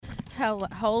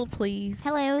Hold, please.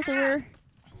 Hello, so we're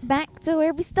back to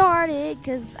where we started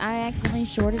because I accidentally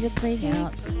shorted the thing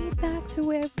out. Take me back to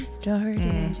where we started.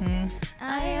 Mm-hmm.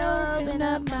 I open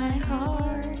up my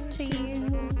heart to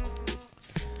you.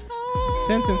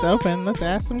 Sentence open. Let's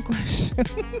ask some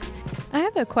questions. I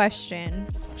have a question.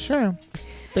 Sure.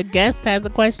 The guest has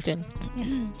a question.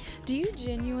 Yes. Do you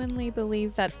genuinely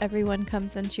believe that everyone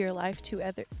comes into your life to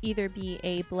either be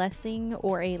a blessing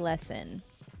or a lesson?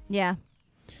 Yeah,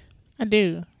 I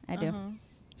do. I do.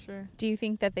 Sure. Do you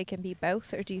think that they can be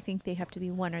both, or do you think they have to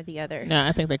be one or the other? No,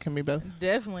 I think they can be both.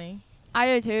 Definitely.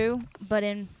 I do too, but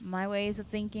in my ways of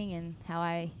thinking and how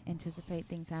I anticipate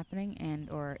things happening and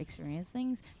or experience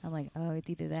things, I'm like, oh, it's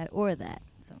either that or that.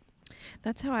 So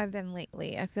That's how I've been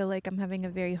lately. I feel like I'm having a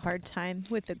very hard time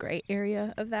with the gray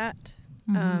area of that.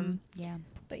 Mm-hmm. yeah,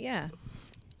 But yeah,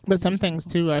 But some things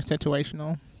too are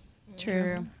situational.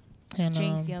 true. And,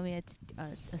 Jinx, you owe me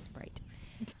a Sprite.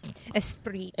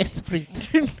 Esprit. Esprit.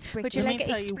 Would you Let like me a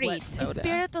tell you what esprit? soda.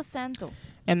 Espiritu Santo.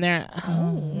 And they're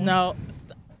No.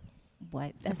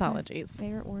 What? That's my Apologies.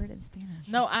 favorite word in Spanish.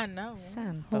 No, I know.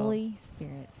 Santo. Holy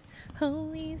Spirit.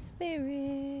 Holy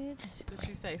Spirit. Did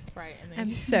she say Sprite? And then I'm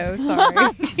so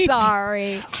sorry.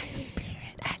 Sorry. Spirit,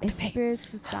 activate.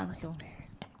 Espiritu Santo.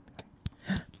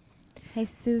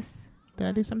 Jesus. Did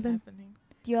I do something? happening?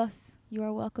 Dios. You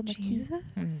are welcome aquí.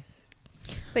 Jesus.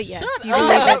 But yes, Shut you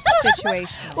believe up. it's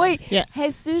situational. Wait. Yeah.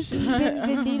 Jesus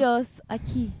bienvenidos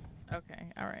aquí. Okay,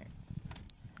 all right.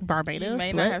 Barbados. You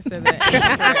may what? not have said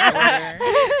that.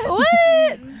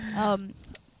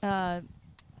 What?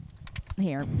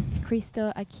 Here.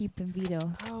 Cristo aquí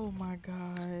benvido. Oh my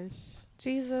gosh.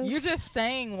 Jesus. You're just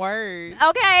saying words.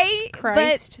 Okay.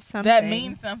 Christ something. That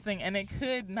means something, and it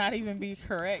could not even be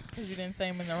correct because you didn't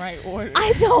say them in the right order.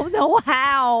 I don't know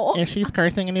how. If she's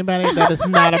cursing anybody, that is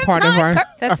not a part of our.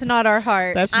 That's not our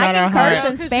heart. That's I not can our curse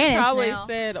heart. in 'Cause Spanish you probably now.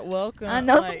 said welcome. I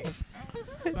know like,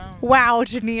 some- Wow,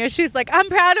 Jania. She's like, I'm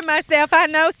proud of myself. I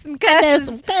know some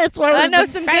cusses. I know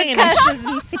some good cusses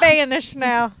in Spanish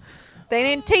now. They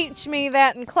didn't teach me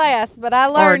that in class, but I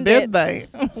Or learned did it. they?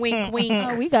 Wink, wink.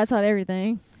 Oh, we got taught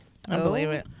everything. I believe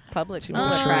it. Public school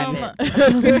Um, tried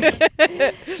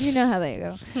it. You know how they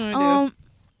go. I do.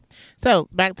 So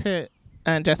back to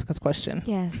Jessica's question.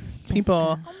 Yes.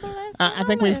 People, I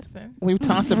think we've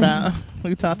talked about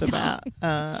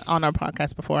on our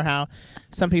podcast before how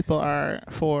some people are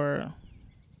for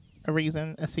a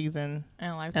reason, a season,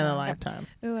 and a lifetime. and a lifetime.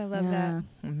 Ooh, I love that.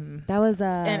 Mm-hmm. That was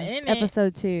And in it-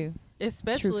 episode 2. True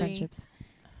Especially, friendships.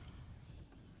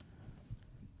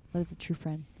 What is a true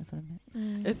friend? That's what I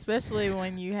meant. especially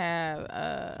when you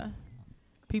have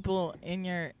people in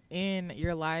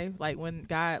your life, like when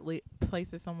God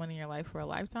places someone in your life for a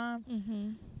lifetime, Mm-hmm.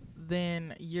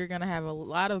 then you're gonna have a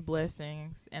lot of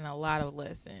blessings and a lot of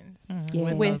lessons Mm-hmm.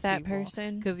 Yeah. With those that people.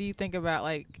 person. Because you think about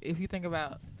if you think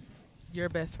about your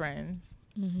best friends,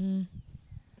 Mm-hmm.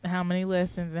 how many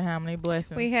lessons and how many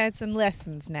blessings? We had some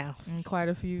lessons now. and quite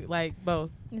a few, like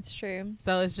both. It's true.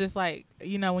 So it's just like,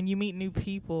 when you meet new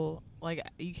people, like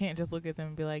you can't just look at them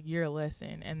and be like, you're a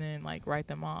lesson, and then like write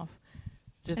them off.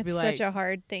 Just It's be like, such a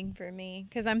hard thing for me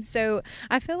because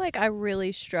I feel like I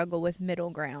really struggle with middle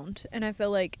ground. And I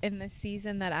feel like in the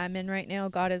season that I'm in right now,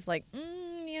 God is like,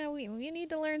 we need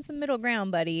to learn some middle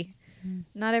ground, buddy. Mm.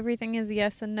 Not everything is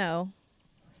yes and no.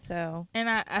 So, and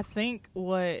I think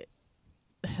what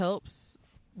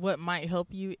might help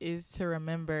you is to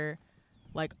remember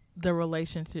like the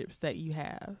relationships that you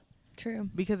have. true.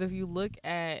 Because if you look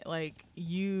at like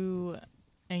you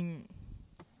and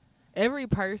every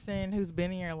person who's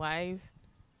been in your life,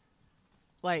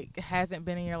 like hasn't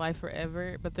been in your life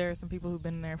forever, but there are some people who've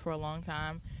been there for a long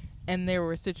time, and there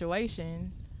were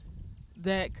situations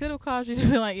that could have caused you to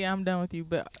be like, yeah, I'm done with you,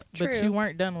 but True. you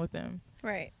weren't done with them.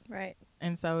 Right, right.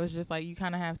 And so it's just like you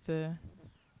kind of have to,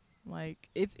 like,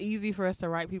 it's easy for us to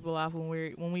write people off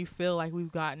when we feel like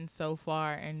we've gotten so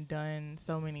far and done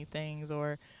so many things,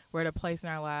 or we're at a place in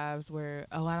our lives where,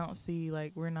 oh, I don't see,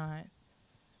 like, we're not,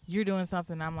 you're doing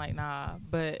something, I'm like, nah.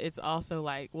 But it's also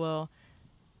like, well,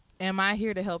 am I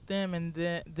here to help them, and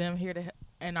them here to,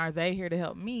 and are they here to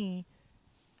help me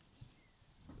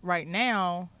right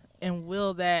now? And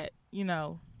will that,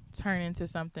 turn into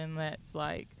something that's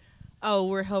like, oh,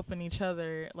 we're helping each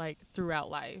other like throughout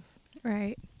life.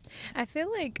 Right. I feel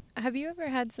like, have you ever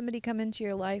had somebody come into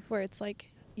your life where it's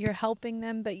like you're helping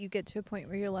them, but you get to a point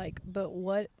where you're like, but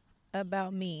what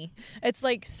about me? It's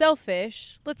like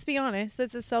selfish. Let's be honest.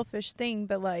 It's a selfish thing,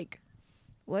 but like,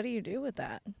 what do you do with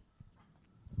that?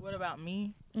 What about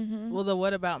me? Mm-hmm. Well, the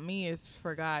what about me is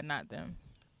for God, not them.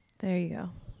 There you go.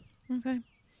 Okay.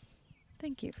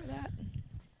 Thank you for that.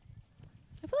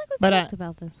 feel like we've But talked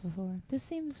about this before. This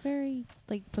seems very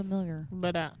like familiar.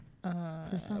 But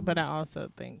some. but I also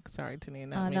think, sorry, Tania.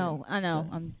 No, I know.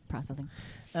 I'm processing.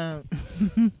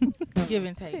 Give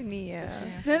and take. Tania.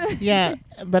 Yeah,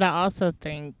 but I also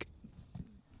think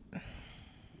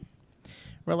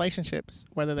relationships,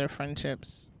 whether they're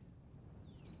friendships,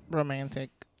 romantic,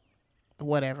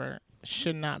 whatever,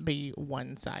 should not be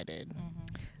one-sided.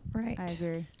 Right. I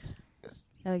agree.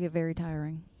 That would get very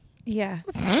tiring. Yeah.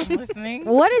 Listening.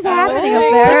 What is happening up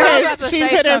I there? was about to She say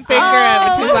put her something. finger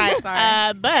up and she's like,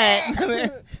 Sorry.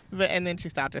 but and then she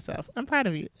stopped herself. I'm proud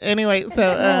of you. Anyway,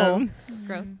 so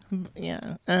Growth.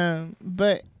 yeah.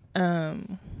 But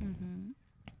Mm-hmm.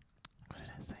 what did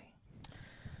I say?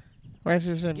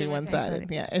 Relationship shouldn't be Give and take.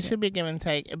 one-sided. Yeah, it should be give and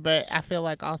take. But I feel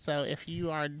like also if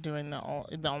you are doing the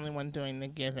only one doing the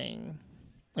giving,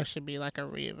 there should be like a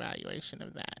reevaluation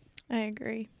of that. I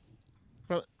agree.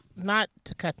 Not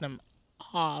to cut them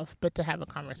off, but to have a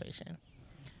conversation.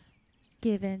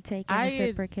 Give and take and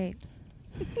reciprocate.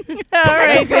 All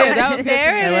right. good. That was good.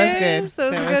 There it That was good. is. That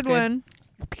was That a was good good. one.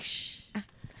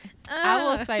 I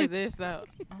will say this though.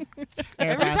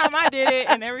 Every Everybody. time I did it,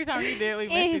 and every time you did, we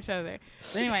missed each other.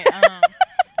 But anyway,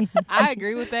 I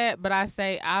agree with that. But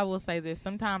I will say this: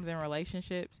 sometimes in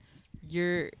relationships,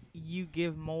 you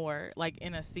give more, like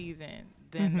in a season,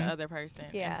 than the other person,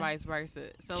 Yeah. and vice versa.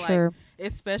 So Sure. like,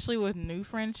 especially with new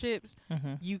friendships,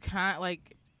 you can't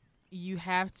like. You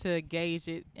have to gauge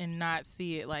it and not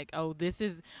see it like, oh,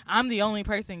 I'm the only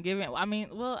person giving.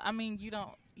 You don't.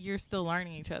 You're still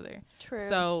learning each other. True.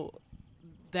 So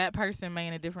that person may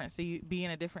be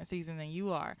in a different season than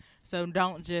you are. So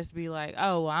don't just be like,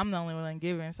 oh, well, I'm the only one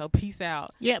giving, so peace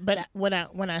out. Yeah, but when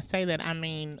I say that, I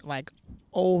mean like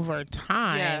over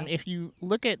time. Yeah. If you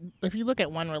look at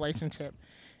one relationship,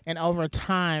 and over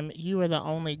time you are the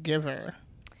only giver,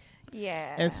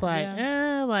 yeah. it's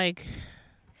like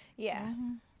yeah.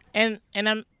 and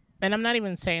I'm not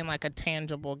even saying like a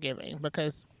tangible giving,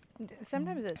 because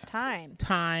Sometimes it's time,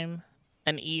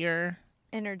 an ear,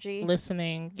 energy.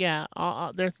 listening. Yeah,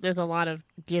 there's a lot of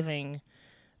giving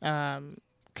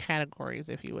categories,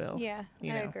 if you will. Yeah, I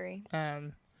you know. agree.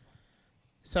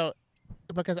 So,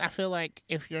 because I feel like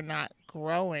if you're not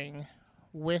growing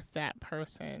with that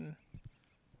person,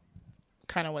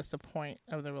 kind of what's the point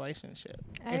of the relationship?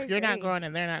 If you're not agree. growing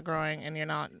and they're not growing, and you're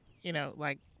not,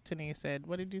 like Tania said,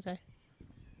 what did you say?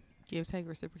 Give, take,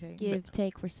 reciprocate. Give,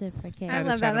 take, reciprocate. I was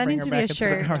love trying that. That bring needs her to be a back into the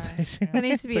shirt. conversation. That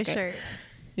needs to be It's a okay. shirt.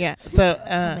 Yeah. So,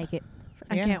 I'll make it.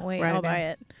 I yeah, can't wait. write it I'll down. buy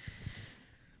it.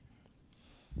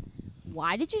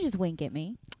 Why did you just wink at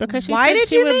me? Because she Why said did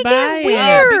she you would make buy it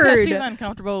Because weird? she's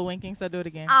uncomfortable with winking, so do it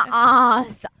again. Stop.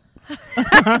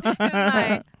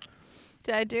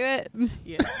 Did I do it?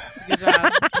 Yeah. Good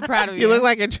job. I'm proud of you. You look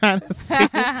like you're trying to see.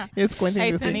 You're squinting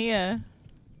Hey, to see. Tania.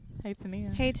 Hey, Tania.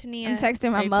 Hey, Tania. I'm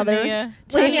texting my Hey, mother. Tania.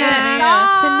 Tania.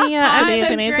 Stop. Tania. Hi, Tania, I'm so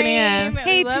Tania, Tania.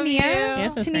 Hey, We love Tania. you.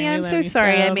 Yes, Miss Tania, Mary, I'm we so love you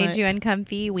sorry so I made you much.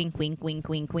 uncomfy. Wink, wink, wink,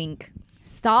 wink, wink.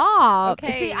 Stop.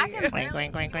 Okay. See, I can Wink,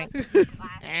 wink, wink, wink.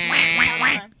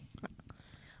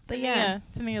 But Tania,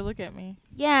 Tania, look at me.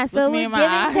 Yeah, so Look me we're in my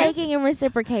giving, eyes. taking, and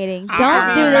reciprocating. Ah.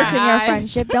 Don't do this in My your eyes.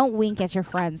 friendship. Don't wink at your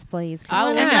friends, please. I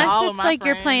will not? look at all Unless of it's my like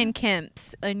you're friends. playing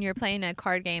Kimps and you're playing a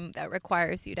card game that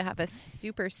requires you to have a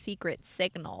super secret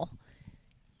signal.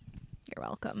 You're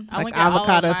welcome. I Like wink at all of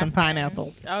avocados my and friends.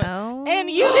 pineapples. Oh. And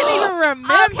you didn't even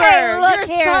remember. Okay, look You're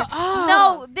here. So,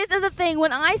 No, this is the thing.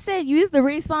 When I said use the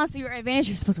response to your advantage,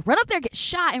 you're supposed to run up there, get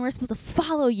shot, and we're supposed to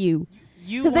follow you.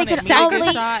 You 'Cause they wanted could me to get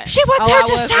only- shot. She wants Oh, her I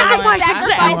to was the sacrifice one. I himself.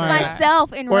 sacrificed Right.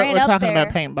 myself and We're ran up talking there.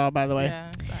 about paintball, by the way. Yeah,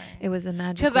 sorry. It was a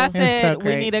magical. Because I It's said so we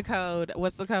great. need a code.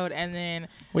 What's the code? And then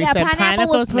We Yeah, said pineapple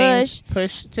was pineapples means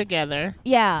push together.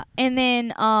 Yeah, and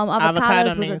then Avocado avocados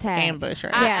was means attack. ambush,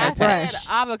 right? I Yeah, Attack. said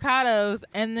avocados,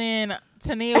 and then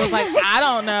Tania was like, I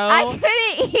don't know. I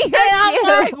couldn't hear and I'm you.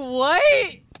 like, what?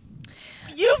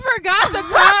 You forgot the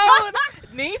code?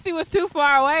 Nisi was too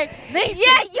far away. Nisi.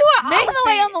 Yeah, you were all the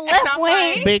way on the And left I'm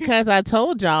wing. like- Because I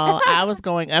told y'all I was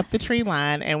going up the tree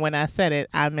line, and when I said it,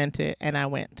 I meant it, and I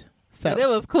went. So But it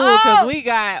was cool because Oh, we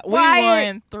Wyatt.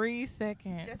 won 3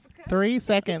 seconds. 3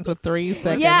 seconds with 3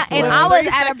 seconds. Yeah, and left. I was 3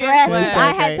 out of seconds breath. left.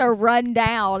 I had Okay. to run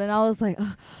down, and I was like,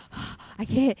 I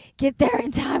can't get there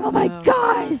in time. Oh my Oh.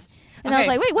 gosh! And I was Okay,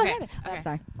 like, wait, what okay, happened? Oh, okay. I'm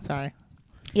sorry. Sorry.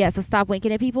 Yeah, so stop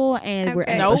winking at people, and we're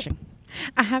Okay. Nope. ambushing.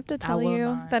 I have to tell will you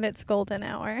not. that it's golden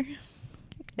hour.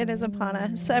 It is upon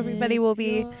us. Everybody will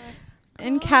be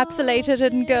encapsulated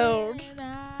in gold.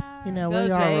 You know, Go,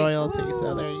 we are Jake. royalty,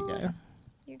 so there you go.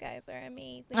 You guys are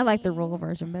amazing. I like the royal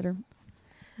version better.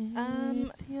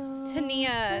 Tania,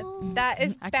 that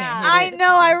is I can't bad. hit I it.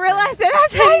 know. I realized that.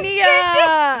 Tania.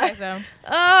 Okay, so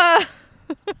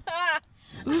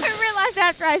Uh, realized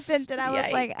after I sent it, I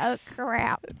was like, oh, Yikes.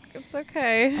 crap. It's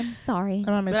okay. I'm sorry.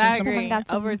 Am I But missing I something? agree. got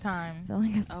some- Overtime.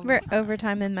 Someone got some- For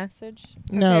overtime and message.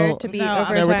 No. Prepared to be No, I'm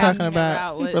overtime. we're talking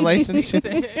about what relationships.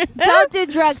 you said. Don't do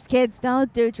drugs, kids.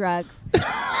 Don't do drugs.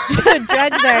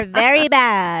 Drugs are very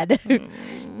bad.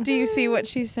 Do you see what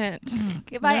she sent?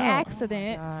 By No.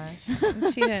 accident.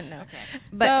 Gosh. She didn't know.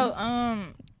 But So,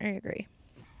 I agree.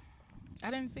 I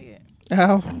didn't see it.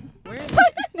 Oh, Where is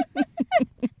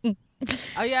it?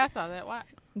 Oh yeah, I saw that. Why?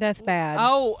 That's bad.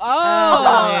 Oh, yeah.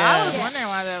 I was wondering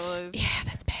why that was. Yeah,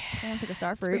 that's bad. Someone took a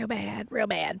star It's real fruit. bad. Real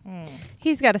bad. Hmm.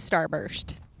 He's got a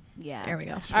starburst. Yeah. There we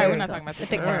go. All right, we're not talking about this.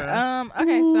 Take anymore. more.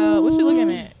 Okay, so what you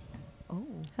looking at? Oh.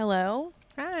 Hello?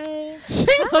 Hi. She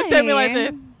looked at me like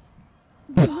this.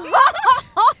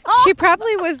 She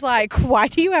probably was like, why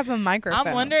do you have a microphone?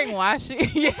 I'm wondering why she.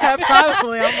 Yeah,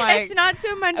 probably. I'm like. It's not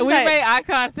so much we that made eye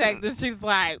contact and she's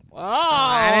like, she's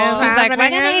oh. like,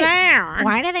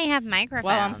 why do they have microphones?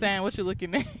 Well, I'm saying, what you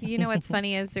looking at? You know what's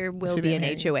funny is there will She be an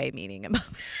didn't hear HOA meeting about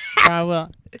I will.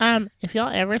 If y'all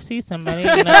ever see somebody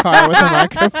in a car with a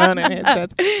microphone and it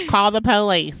says, call the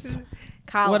police.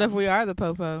 What if we are the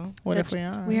popo? What if we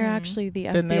are? We are actually the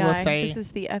Then FBI. they will say- This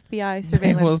is the FBI They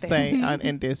surveillance will state. say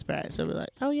in dispatch, they'll be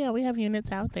like, oh yeah, we have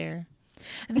units out there.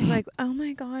 And they're like, oh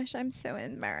my gosh, I'm so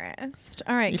embarrassed.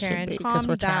 All right, You should Karen, be, because calm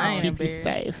we're down. trying to keep you Embarrassed.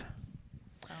 safe.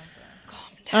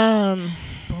 Calm down.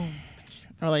 Boom.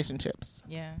 Relationships.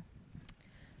 Yeah.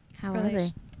 How are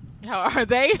they? How are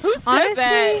they? Who said Honestly,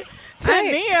 that?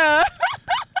 Tania.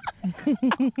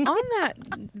 On that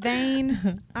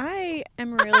vein, I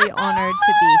am really honored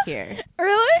to be here.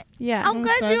 Really? Yeah. I'm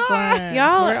glad you are.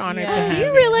 Y'all- we're honored Yeah. to have Do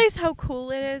you realize how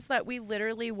cool it is that we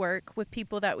literally work with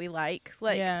people that we like?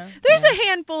 Like, Yeah. there's a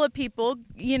handful of people,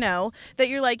 you know, that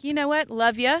you're like, you know what,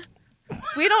 love ya.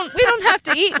 We don't have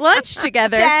to eat lunch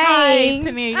together. Hi, Dang.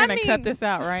 Tania, you're I gonna mean- cut this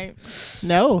out, right?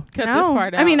 No, Cut No. this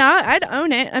part out. I mean, I'd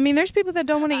own it. I mean, there's people that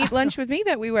don't want to eat lunch with me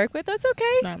that we work with. That's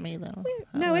okay. not me though.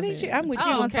 I No, it love ain't you. I'm with you.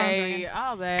 oh, on okay, sponsoring.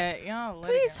 all that. Y'all let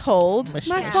it Please go. hold. Wish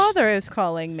My that. father is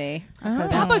calling me. Oh.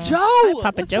 Papa Joe. Hi,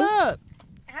 Papa What's Joe. up?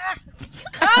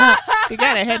 You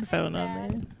got a headphone on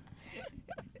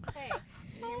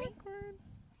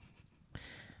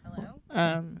Hello?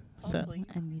 there. So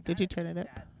I'm did you turn it up?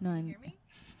 No, I'm.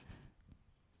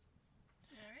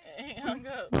 He hung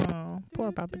up. Oh,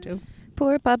 poor Papa Joe.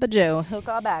 Poor Papa Joe. He'll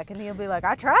call back and he'll be like,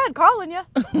 I tried calling you.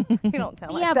 He don't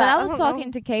sound like Yeah, that. but I was don't talking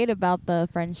know. to Kate about the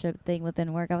friendship thing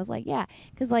within work. I was like, yeah,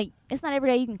 because like it's not every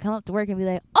day you can come up to work and be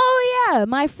like, oh yeah,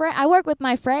 my friend. I work with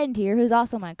my friend here, who's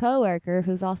also my coworker,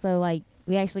 who's also like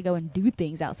we actually go and do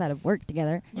things outside of work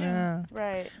together. Yeah.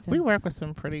 Right. We work with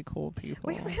some pretty cool people.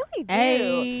 We really do.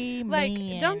 Amen.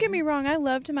 Like, don't get me wrong, I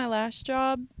loved my last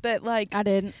job, but like I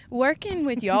didn't. working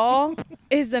with y'all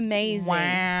is amazing.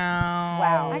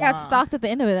 Wow. I got stalked at the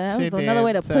end of it. That She was another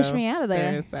way to did, push so me out of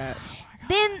there. There's that.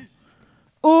 Then,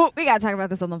 oh, we gotta talk about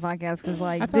this on the podcast because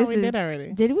like I thought this we is. did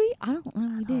already. Did we? I don't know.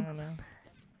 We I did. don't know.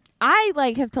 I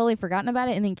like have totally forgotten about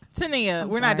it, and then Tania, I'm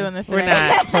we're not sorry. doing this We're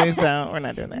today. not. Please don't. We're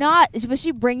not doing that. not. But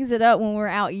she brings it up when we're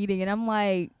out eating, and I'm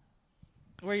like,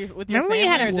 Were you with your Remember when you family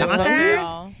had or a just both of stalker?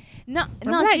 y'all? no,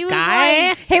 Remember no. that She was guy?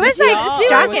 like, He was Y'all like were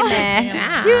stalking with there. family.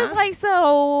 Yeah. she was like,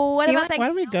 so what He about that? Why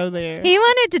do we go there? He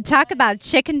wanted to talk about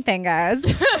chicken fingers.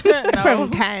 No. From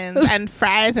cans and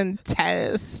fries and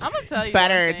toast. I'm gonna tell you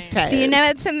Buttered one thing. toast. Do you know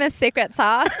it's in the secret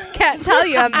sauce? Can't tell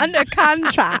you. I'm under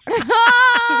contract.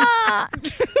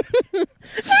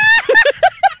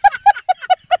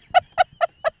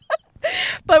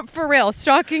 But for real,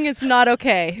 stalking is not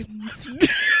okay.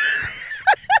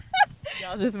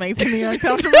 Y'all just made me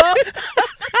uncomfortable.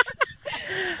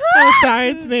 I'm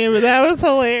sorry, Tania, but that was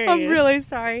hilarious. I'm really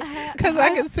sorry. Because I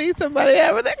can see somebody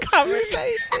having that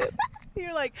conversation.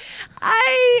 You're like,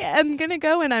 I am going to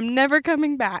go and I'm never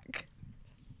coming back.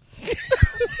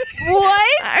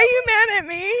 What? Are you mad at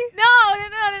me?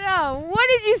 No. What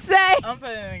did you say? I'm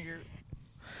putting it in your.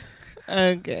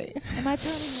 Okay. Am I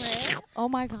turning red? Oh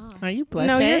my god. Are you blushing?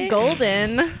 No, you're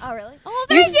golden. Oh really? Oh,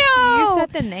 You, thank you. you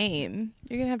said the name.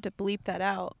 You're going to have to bleep that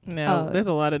out. No, Oh. there's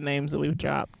a lot of names that we've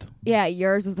dropped. Yeah,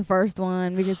 yours was the first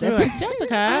one because We were like,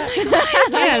 Jessica.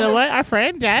 Yeah, the what? Our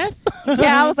friend Jess.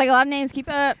 yeah, I was like a lot of names. Keep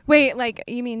up. Wait, like,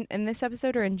 you mean in this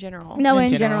episode or in general? No, In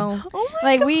in general. general. Oh my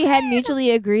Like we had God.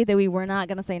 mutually agreed that we were not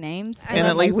gonna say names. And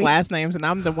love, at least we, last names, and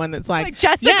I'm the one that's like, Like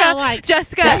Jessica. yeah, like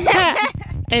Jessica. Jessica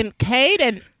and Kate,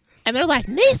 and they're like,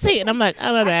 Nisi. And I'm like,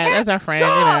 oh, my bad. That's our friend, you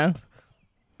know.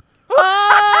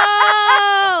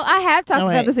 Oh, I have talked Oh,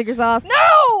 about wait. the secret sauce.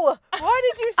 No! Why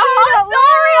did you say Oh, that I'm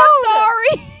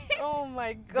sorry. loud? Oh my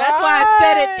my god. That's why I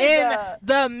said it in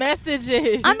the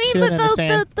messages. I mean, She but didn't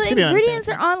understand. the She didn't ingredients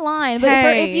are understand. online. But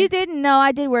Hey. if you didn't know,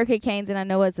 I did work at Cane's and I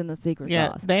know what's in the secret Yeah,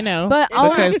 sauce. they know. But It's only,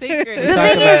 not because a secret. the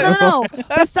Talk thing is, about no.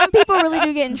 But some people really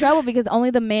do get in trouble because only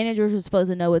the managers are supposed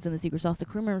to know what's in the secret sauce. The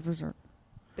crew members are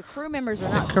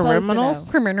not Criminals?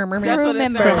 supposed to know. That's Crew what it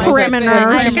members. sounds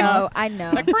like. Criminals. I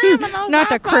know. The criminals. Not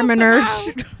the are supposed to criminals.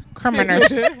 know.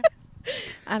 Criminals.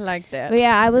 I like that. But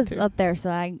yeah, I was too. up there,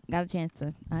 so I got a chance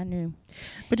to. I knew.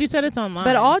 But you said it's online.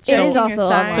 But all It is joking also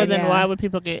aside, online. So then yeah. why would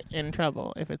people get in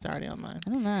trouble if it's already online? I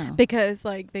don't know. because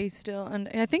like they still,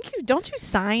 I think you don't you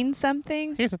sign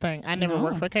something. Here's the thing. I never No.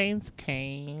 worked for Cane's.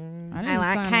 Cane's. I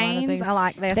like Canes. I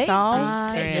like their They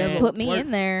sauce. just Cane's. put me in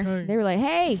there. Cane's. They were like,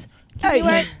 "Hey, Hey,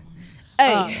 work?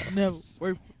 hey, Never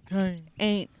work.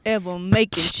 ain't ever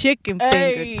making chicken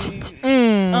Hey. fingers.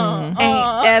 Mm.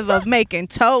 Ain't ever making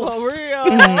toast. For real.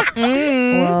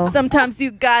 Mm. well, Sometimes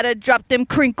you gotta drop them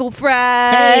crinkle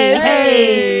fries.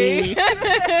 Hey.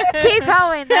 keep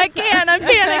going." I can't. I'm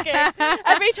panicking.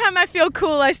 Every time I feel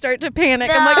cool, I start to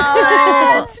panic. I'm like,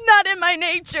 No. it's not in my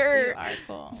nature.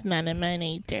 It's not in my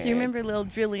nature. Do you remember little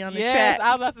Drilly on the Yes, track?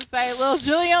 I was about to say, little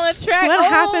Julie on the track. What Oh.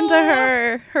 happened to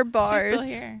her? Her She's bars. still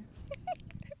here.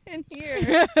 In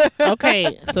here.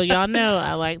 Okay, so y'all know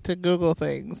I like to Google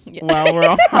things Yeah. while we're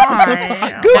on.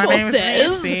 Google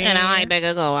says. And I like to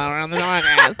Google while we're on the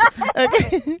podcast.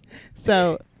 Okay.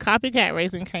 So, copycat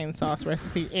Raising Cane sauce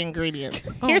recipe ingredients.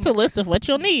 Here's a list of what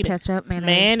you'll need. Ketchup, mayonnaise.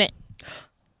 Man,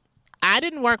 I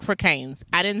didn't work for Cane's.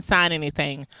 I didn't sign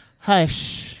anything.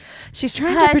 Hush. She's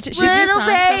trying to Hush, protect. little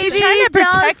baby, she's trying to don't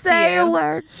protect say you. a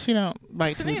word. She don't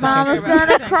like to be Tania Mama's protected.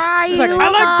 Tenitra-Nisi. gonna cry. She's like, you I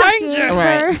like mocking danger.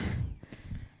 her. Right.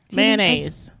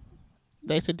 Mayonnaise.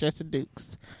 They suggested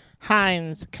Duke's.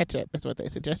 Heinz ketchup is what they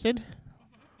suggested.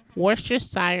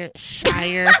 Worcestershire.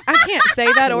 I can't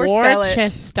say that or spell it.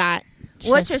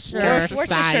 Worcestershire.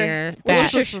 Worcestershire.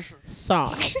 That Worcestershire.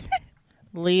 sauce.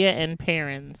 Leah and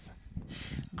Perrins.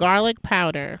 Garlic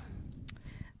powder.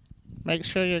 Make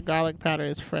sure your garlic powder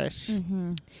is fresh.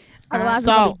 Mm-hmm. Otherwise, it's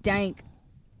gonna Salt. be dank.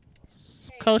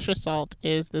 Kosher salt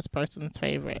is this person's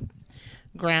favorite. Do I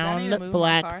need to Ground move my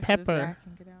black car so this pepper. guy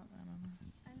can get out?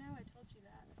 I don't know.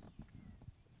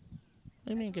 What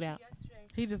do you mean get out?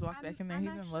 He just walked back in there. He's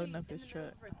been loading up his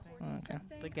truck. Okay.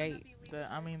 The gate. The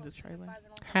trailer.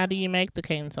 How do you make the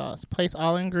cane sauce? Place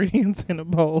all ingredients in a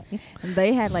bowl. And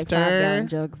they had like Stir 5-gallon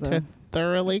jugs. to Though.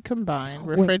 thoroughly combine.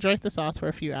 Refrigerate the sauce for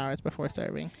a few hours before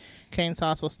serving. Cane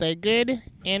sauce will stay good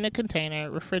in a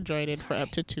container, refrigerated for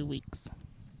up to 2 weeks.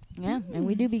 Yeah, and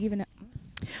we do be giving it.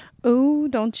 Ooh,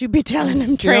 don't you be telling I'm them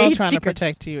still trade trying secrets. to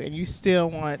protect you, and you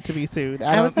still want to be sued.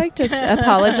 I would like to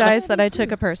apologize that I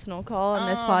took a personal call on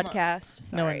this Um,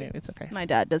 podcast. No one Sorry. knew. It's okay. My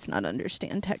dad does not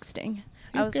understand texting.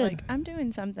 I He's was good. like, I'm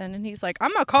doing something. And he's like,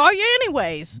 I'm going to call you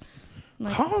anyways. I'm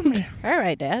like, Call me. all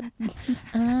right, Dad.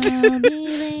 I'll be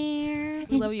there.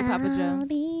 We love you, Papa Joe. I'll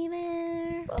be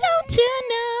there. Don't you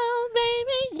know,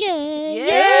 baby? Yeah.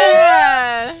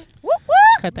 Yeah.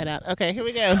 Cut that out. Okay, here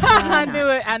we go. I knew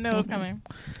it. I knew it was coming.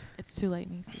 It's too late,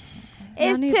 Nisi.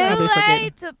 It's need too that. I'll be forgetting.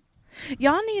 late to.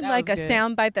 Y'all need That like a was good.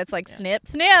 sound bite that's like snip,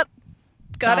 snip.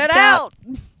 Cut Chop, it chop. out.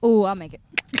 Ooh, I'll make it.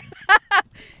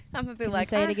 I'm going to be Can like, you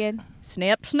say it again?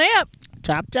 snip, snip.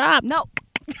 Chop, chop. No.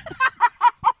 Okay,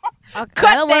 Cut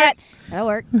that'll that. work. That'll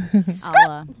work.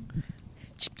 I'll,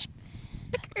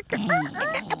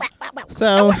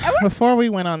 So, before we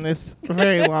went on this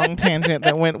very long tangent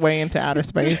that went way into outer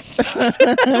space, We're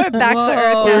back to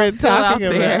Earth. we now. were still out talking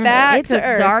there. about Back it's to a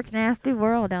Earth. dark, nasty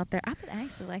world out there. I would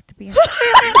actually like to be in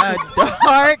A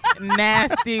dark,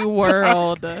 nasty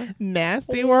world.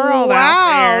 nasty world Wow,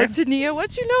 out there. Tania,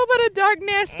 what you know about a dark,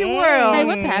 nasty world? Hey,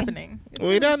 what's happening?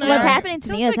 We don't know. What's happening to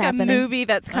Sounds me is like happening. a movie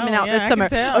that's coming Oh, out yeah, this I summer.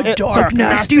 can tell. A dark,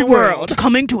 nasty world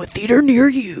coming to a theater near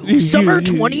you. Summer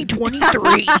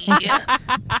 2023.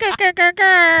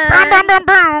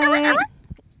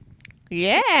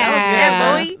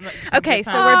 Yeah. boy. Okay,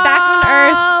 so we're back on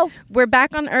Earth. We're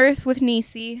back on Earth with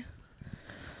Nisi.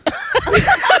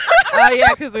 Oh, yeah,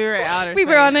 because we were at outer We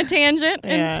were on a tangent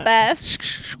Yeah. in space.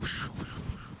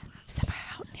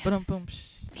 Somehow, Boom.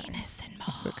 Venus and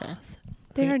It's okay. Mars.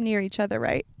 They are near each other,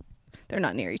 right? They're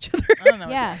not near each other. I don't know.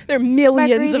 Yeah. They're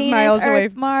millions Mercury, of miles Venus, away.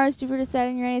 Earth, Mars, Jupiter,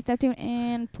 Saturn, Uranus, Neptune,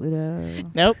 and Pluto.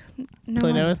 Nope. No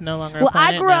Pluto one- is no longer a Well,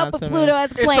 I planet. grew now up it's with a Pluto moon.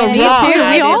 as a It's a planet. rock. Me too,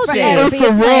 we all Forever did. be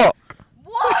a planet.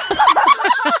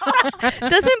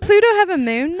 Doesn't Pluto have a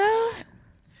moon though?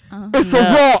 No, Get they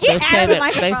out say of the that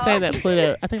microphone.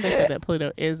 Pluto. I think they said that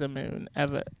Pluto is a moon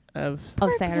of Oh,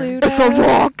 Saturn. Pluto. It's a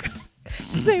rock.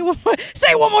 Say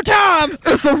one more time.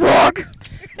 It's a rock.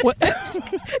 what?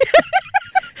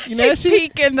 You know, She's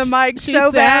peeking the mic she so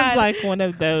sounds bad. like one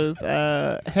of those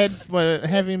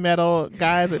heavy metal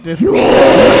guys that just.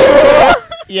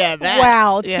 Yeah, that.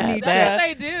 Wow, Yeah, Tanitra. that. That's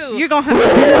what they do. You're gonna have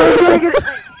to.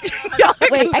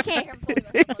 Wait, I can't hear him pulling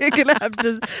that. You're gonna have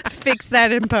to fix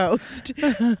that in post.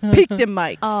 Peek the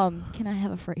mics. Can I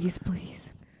have a phrase,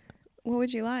 please? What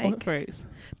would you like? What phrase?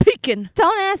 Peeking.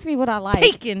 Don't ask me what I like.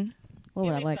 Peeking. What would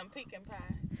Give I me like? some pecan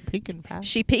pie. Pecan pie.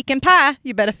 She peeking pie.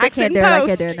 You better I fix it can't in do it. I post.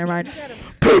 can't do it. Never mind.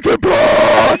 Pecan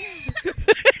pie.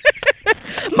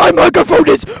 My microphone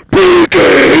is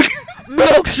peeking.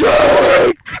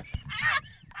 Milkshake.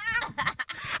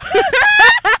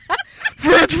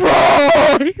 French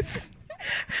fries.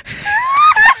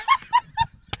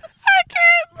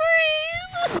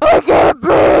 I can't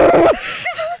breathe.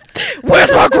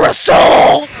 Where's my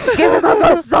croissant? Give me my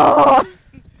croissant.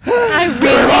 I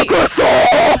really.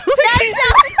 Croissant.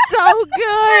 So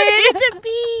good. to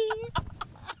be.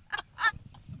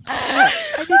 I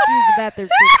need to use the bathroom.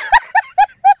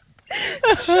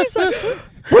 She's like,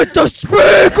 With the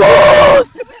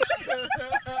sprinkles.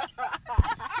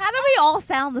 How do we all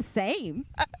sound the same?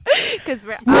 because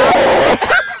we're.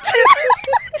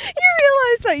 You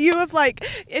realize that you have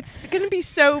it's gonna be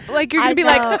so you're gonna I be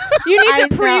know. you need I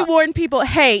to pre-warn people.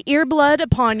 Hey, earblood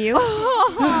upon you.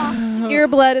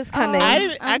 Earblood is coming.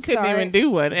 I I'm couldn't sorry. even do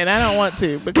one, and I don't want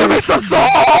to. But give me some salt.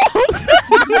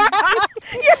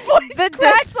 Your voice The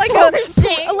cracks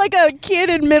distortion. like a kid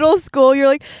in middle school. You're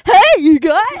like, hey, you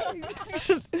guys.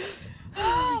 Can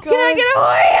I get a Oreo?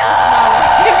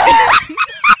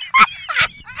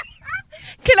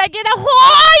 Can I get a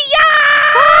Hoya?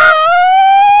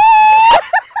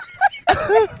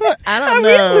 I don't Are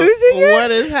we know losing it?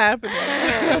 what is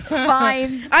happening.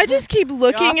 Vines. I just keep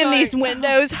looking Y'all in these like-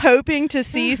 windows, hoping to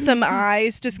see some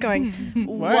eyes, just going,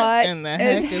 what in the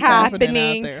is heck is happening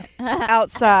happening out there?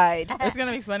 outside? It's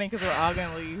gonna be funny because we're all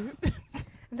gonna leave.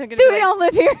 They're gonna Do be we like, don't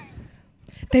live here?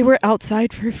 they were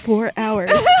outside for 4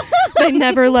 hours. They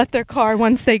never left their car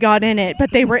once they got in it,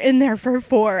 but they were in there for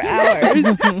 4 hours.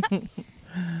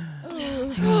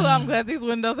 Ooh, I'm glad these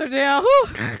windows are down.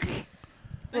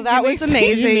 Well, that was Do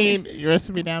amazing. you need yours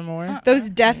to be down more? Those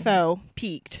defo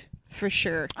peaked for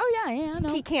sure. Oh yeah, I know.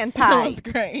 Pecan That pie. was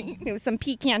great. It was some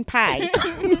pecan pie.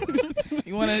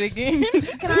 You want it again?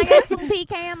 Can I get some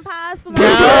pecan pies for my?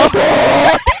 No.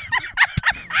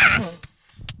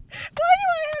 Why do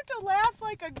I have to laugh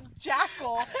like a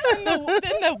jackal in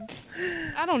the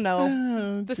I don't know,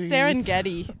 Oh, the geez.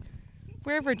 Serengeti,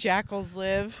 wherever jackals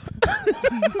live.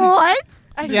 What?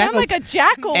 I sound Jackals like a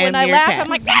jackal when and I laugh. I'm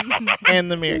like, meerkats. And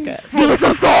the meerkat. Hey, hey,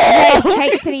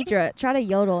 Tanitra, try to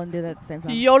yodel and do that at the same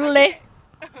time. yodel. It's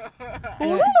gonna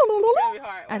be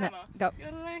hard. I know. Go.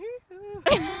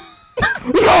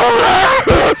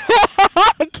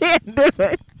 I can't do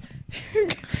it.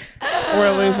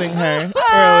 We're losing her. We're losing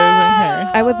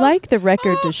her. I would like the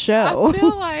record to I show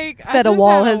feel like I that a just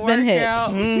wall had has been hit. workout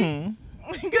Mhm.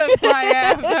 Because my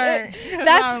abs hurt. 'Cause I'm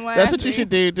That's what you laughing. should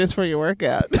do just for your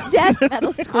workout. Death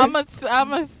metal squid. I'm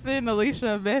gonna send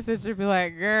Alicia a message and be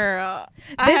like, "Girl,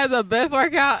 I This- had the best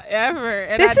workout ever,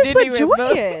 and this I is didn't what even joy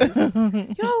know." is.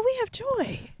 Y'all, we have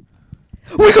joy.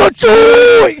 We got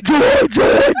joy!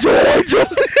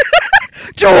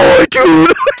 Joy,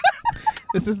 dude!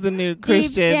 This is the new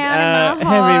Christian down in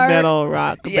my heavy heart. metal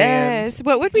rock band. Yes.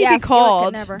 What would we Yeah, be Skillet could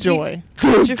called? never. Joy.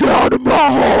 Deep down in my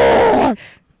heart.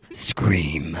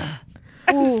 Scream.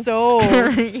 Ooh. So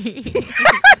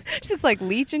she's like,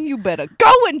 Legion, you better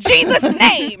go in Jesus'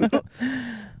 name.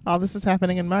 All this is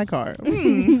happening in my car.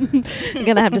 I'm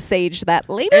gonna have to sage that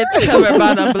later. It's covered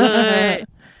by the blood.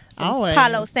 Always.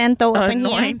 Palo Santo up in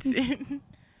here. Anointed.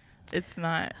 It's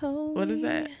not. What is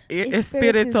that?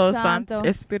 Espiritu Espiritu Santo. Santo.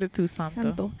 Espiritu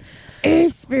Santo.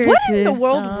 What in the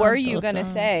world were you gonna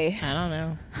say? I don't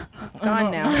know. It's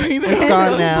gone now. It's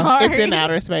gone now. It's in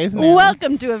outer space now.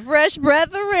 Welcome to a fresh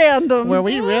breath of random. Where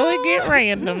we really get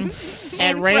random at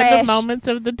And random fresh. moments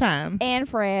of the time. And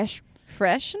fresh.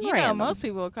 fresh and You know, random. most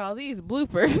people would call these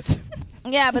bloopers.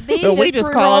 Yeah, but these But we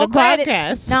just call it a pre-roll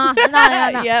podcast.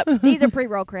 credits. No. Yep. These are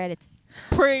pre-roll credits.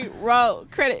 Pre-roll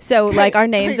credit. So, credit, like, our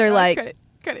names are pre-roll like-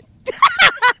 credit.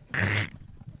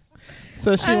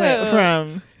 So she went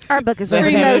from Our book is The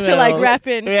Screamo heavy to like metal.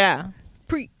 rapping. yeah.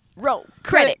 Pre-roll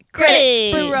credit.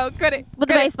 Hey. Pre-roll credit. with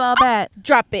the credit. baseball bat.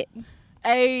 Drop it.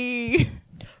 A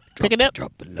Pick it up.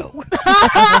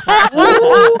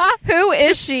 Who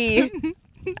is she?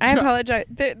 I apologize.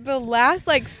 The last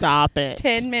like Stop it.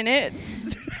 10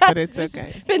 minutes But it's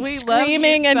okay. been We love you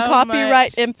screaming and so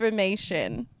copyright much.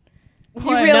 information. What?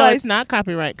 You No, realize it's not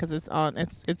copyright because it's on.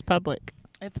 It's public.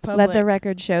 It's public. let the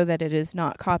record show that it is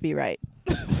not copyright.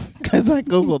 because I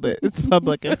Googled it. It's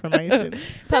public information.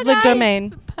 Public guys,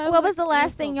 domain. What was the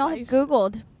last thing y'all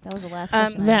Googled? That was the last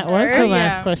question. That was the Yeah.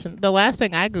 last question. The last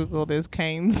thing I Googled is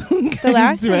Cane's. The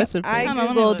last thing recipe. I Hold on,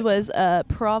 let me googled look. was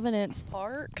Providence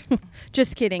Park.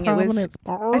 Just kidding. Providence I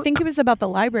Park. think it was about the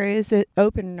library. Is it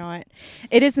open or not?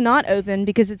 It is not open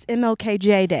because it's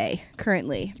MLKJ Day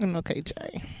currently.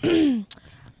 MLKJ.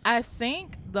 I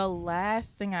think the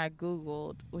last thing I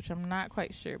Googled, which I'm not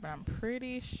quite sure, but I'm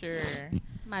pretty sure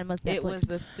Mine was it Netflix. was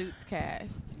the Suits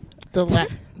cast.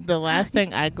 The last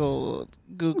thing I Googled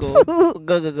Google.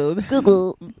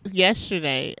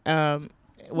 yesterday was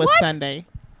What? Sunday.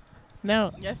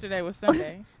 No, Yesterday was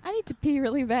Sunday. I need to pee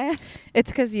really bad. It's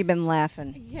because you've been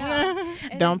laughing. Yeah.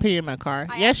 don't pee in my car.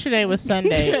 I- Yesterday was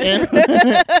Sunday,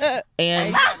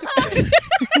 and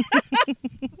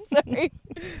Sorry.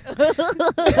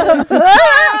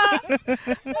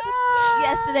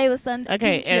 Yesterday was Sunday.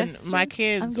 okay, and Yesterday. my I'm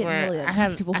kids getting were. really I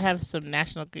have uncomfortable. some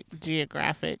National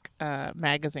Geographic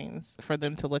magazines for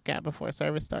them to look at before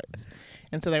service starts,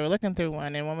 and so they were looking through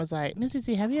one, and one was like, "Mrs.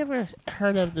 C, have you ever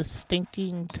heard of the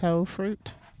stinking toe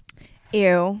fruit?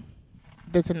 Ew.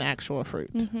 That's an actual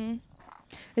fruit." Mm-hmm.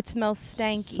 It smells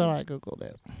stanky. So I Googled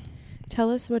it. Tell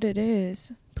us what it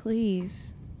is,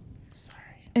 please. Sorry.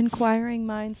 Inquiring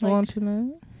minds You like want to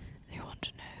know? they want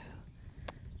to know.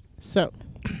 So,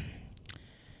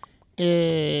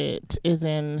 it is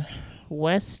in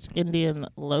West Indian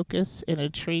locust in a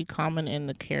tree common in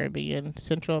the Caribbean,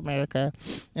 Central America,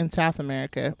 and South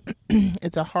America.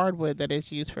 It's a hardwood that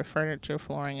is used for furniture,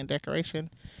 flooring, and decoration.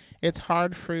 Its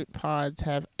hard fruit pods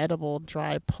have edible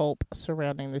dry pulp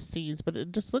surrounding the seeds, but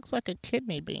it just looks like a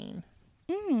kidney bean.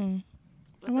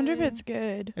 I wonder if it's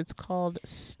good. It's called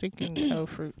stinking toe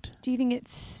fruit. Do you think it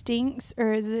stinks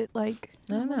or is it like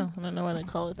I don't know. I don't know why they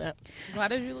call it that. Why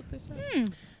did you look this up?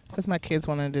 Because my kids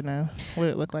wanted to know what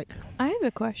it looked like. I have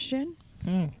a question.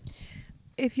 Mm.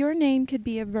 If your name could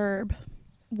be a verb,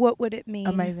 what would it mean?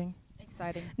 Amazing.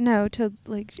 Exciting. No, to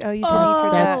like you Oh. Tani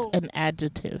for That's that. an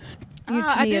adjective. You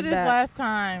I Tani did of this that. last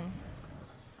time.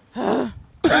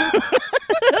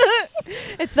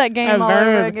 It's that game all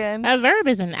over again. A verb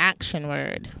is an action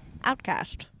word.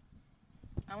 Outcast.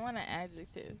 I want an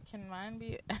adjective. Can mine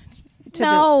be an adjective?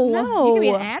 No. You can be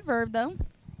an adverb though.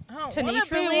 I don't want to be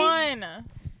Tenitra-Nisi? one.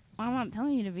 I'm not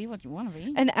telling you to be what you want to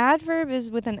be. An adverb is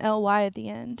with an ly at the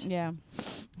end. Yeah.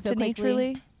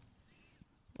 Tenitra-Ly?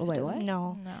 Oh, wait, what?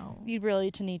 No. No. You really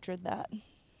Tenitra that.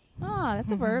 Oh,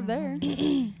 that's a verb there.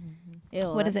 Ew,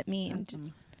 What does that's- it mean?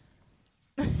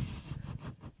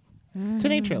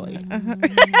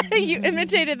 Tenitra-Ly. You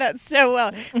imitated that so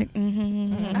well.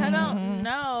 I don't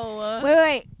know.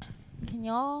 Wait. Can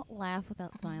y'all laugh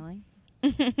without smiling?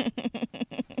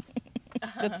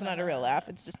 That's not a real laugh.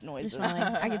 It's just You're noises.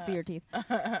 smiling. I can see your teeth.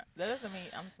 That doesn't mean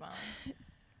I'm smiling.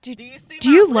 Do- you see Do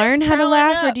my you lips learn how to curling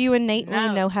laugh or up? do you innately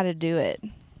No. know how to do it?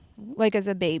 Like as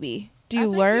a baby? Do I you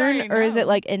think you learn already or is know. it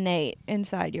like innate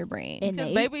inside your brain? Because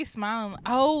Innate. babies smiling.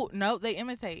 Oh no, they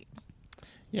imitate.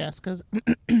 Yes, because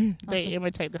they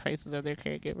imitate the faces of their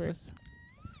caregivers.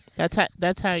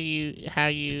 That's how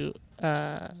you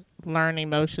learn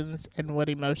emotions and what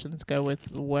emotions go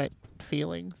with what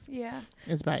feelings Yeah.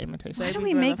 is by imitation. Why do Babies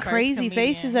we were the make first crazy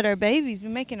faces at comedians. our babies? We're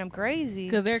making them crazy.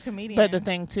 Because they're comedians. But the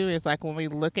thing too is like when we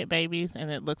look at babies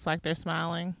and it looks like they're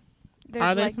smiling. They're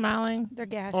Are they like, smiling? They're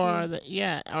gassy. Or are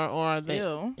they, or are they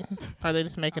Ew. are they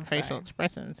just making I'm facial sorry.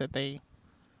 expressions that they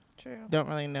True. don't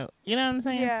really know? You know what I'm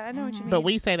saying? Yeah, I know what you Mhm. mean. But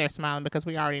we say they're smiling because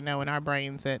we already know in our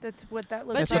brains that That's what that But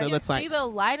looks That's what like. it looks like. See the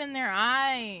light in their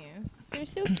eyes. They're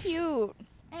so cute.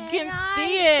 You can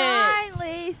see it.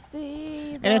 Finally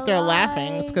see and if they're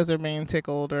laughing, it's because they're being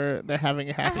tickled or they're having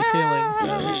a happy feeling.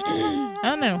 So I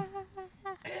don't know.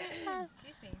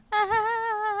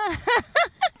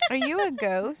 Are you a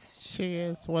ghost? She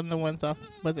is one of the ones off.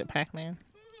 Was it Pac-Man?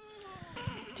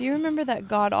 Do you remember that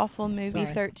god awful movie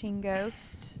Sorry. 13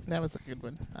 Ghosts? That was a good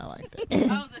one. I liked it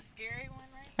Oh, the scary one,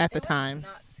 right? at the time.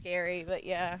 Not scary, but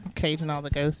yeah. Cage and all the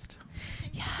ghosts.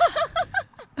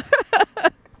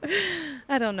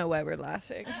 I don't know why we're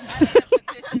laughing.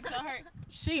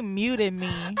 She muted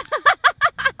me.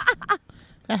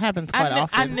 That happens quite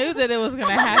often. I knew that it was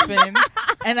gonna happen,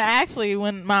 and actually,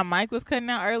 when my mic was cutting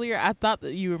out earlier, I thought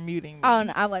that you were muting me. Oh,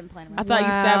 no, I wasn't planning. I thought you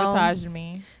Wow. sabotaged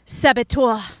me.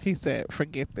 Saboteur. He said,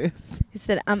 "Forget this." He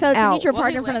said, I'm So out. Tenitra Well,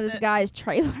 parked he in front of left this it. guy's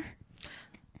trailer.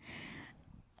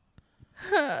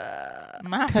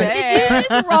 My Did Did you bad.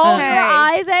 just roll Hey. your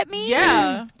eyes at me?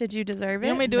 Yeah. Did you deserve it?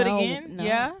 You want me to do it No, again? no.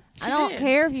 Yeah. I don't Shit.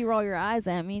 care if you roll your eyes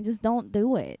at me. Just don't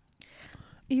do it.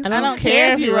 You I don't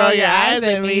care if you roll your eyes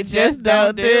at me, just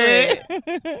don't do it.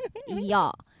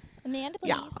 Yeah.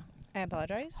 Yeah. I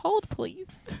apologize. Hold, please.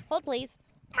 Hold, please.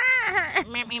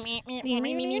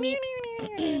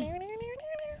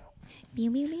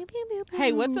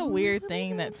 Hey, what's a weird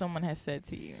thing that someone has said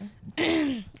to you?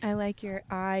 I like your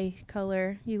eye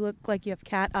color. You look like you have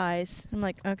cat eyes. I'm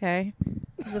like, okay.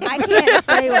 I can't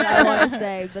say what I want to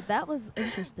say, but that was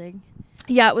interesting.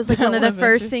 Yeah, it was like one of the was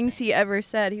first interesting. things he ever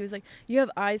said. He was like, you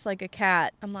have eyes like a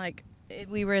cat. I'm like,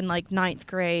 we were in like 9th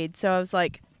grade. So I was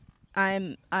like,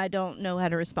 I don't know how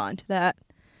to respond to that.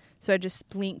 So I just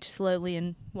blinked slowly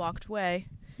and walked away.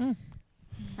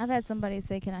 I've had somebody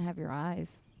say, "Can I have your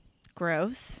eyes?"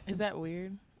 Gross. Is that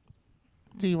weird?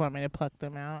 Do you want me to pluck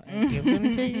them out and give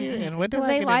them to you? And what do 'Cause I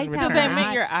they get liked in how Because return? they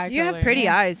make your eye You color. have pretty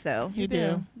eyes, though. You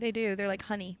do. They do. They're like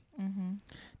honey. Mm-hmm.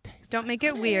 Don't make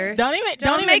it weird. Don't even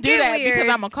make do it that weird. because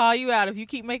I'm gonna call you out if you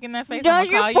keep making that face. I'm Don't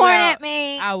gonna call you you point out. at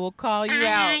me? I will call you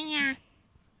out.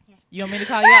 You want me to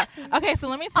call you out? Okay, so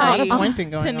let me A lot tell of you. pointing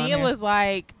going on Tania here. was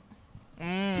like,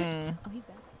 Mm. Oh, he's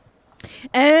back.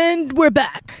 And we're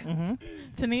back. Mm-hmm.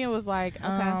 Tania was like,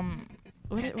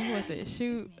 what was it?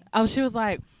 She was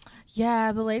like,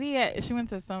 yeah, the lady she went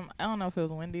to some, I don't know if it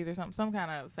was Wendy's or something, some kind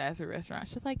of fast food restaurant.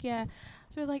 She's like, yeah.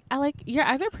 She was like, I like, your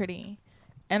eyes are pretty.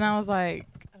 And I was like,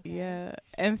 yeah.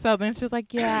 And so then she was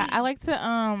like, yeah, I like to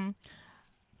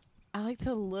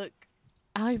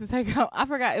take out, I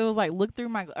forgot, it was like look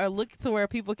to where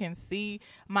people can see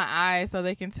my eyes so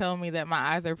they can tell me that my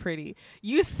eyes are pretty.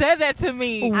 You said that to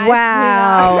me.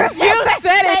 Wow. You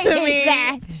said it to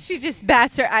me. She just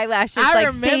bats her eyelashes. I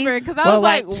like, remember because I Well, was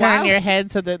like, turn wow. your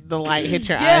head so that the light hits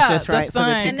your Yeah, eyes just the right so that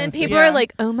sun. you And then can people see. are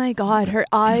like, oh my God, her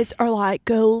eyes are like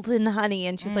golden honey.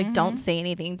 And she's like, Mhm. don't say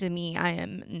anything to me. I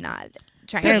am not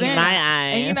trying They're to. then- my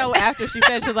eyes. And you know, after she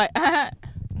said, she was like,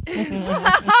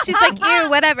 She's like, ew,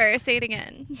 whatever. Say it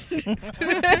again.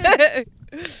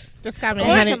 Just call me Say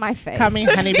it honey. to my face. Call me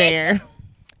honey bear.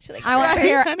 She's like, I want to Right,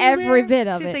 hear honey every bear. bit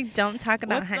of she's it. like, don't talk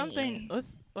about what's honey.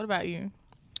 what about you?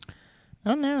 I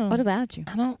don't know. What about you?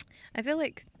 I don't. I feel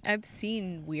like I've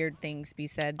seen weird things be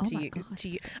said Oh to my you. God. To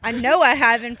you. I know I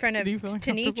have in front of Do you feel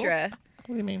uncomfortable? Tanitra,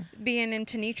 What do you mean? being in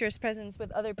Tanitra's presence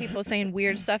with other people saying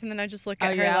weird stuff, and then I just look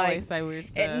at her I like, always say weird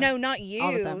stuff. no, not All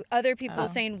the you. time. Other people Oh.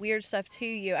 saying weird stuff to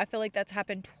you. I feel like that's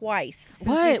happened twice since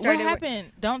we What started.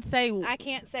 happened? Don't say. I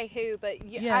can't say who, but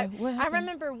Yeah, what I happened?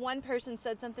 remember one person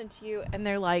said something to you, and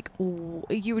they're like,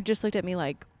 you just looked at me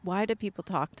like, why do people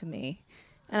talk to me?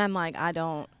 And I'm like, I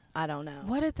don't know.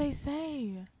 What did they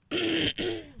say?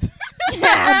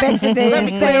 I bet you they Let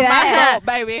me didn't clear say my that. throat,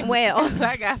 baby. Well, 'Cause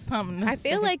I got something. To I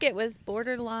feel say. like it was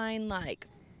borderline like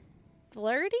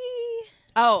flirty.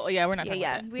 Oh yeah, we're not. Yeah, talking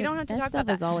yeah. about that. We don't have to That talk stuff about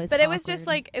that. is always But it was just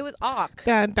awkward. like it was awk.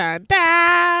 Dun, dun, dun.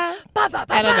 I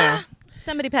don't know.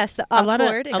 Somebody passed the A lot of-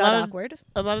 awkward. It a got lot of- awkward.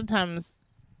 A lot of times,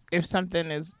 if something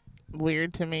is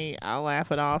weird to me, I'll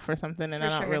laugh it off or something, and For I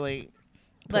don't sure. really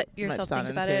Let put yourself much thought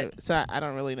think about into it. So I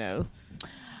don't really know.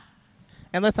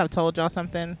 Unless I've told y'all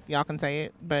something, y'all can say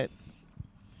it. But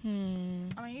I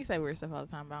mean, you say weird stuff all the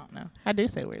time, but I don't know. I do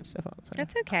say weird stuff all the time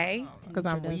That's okay. because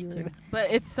I'm Does weird. too. But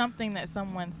it's something that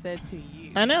someone said to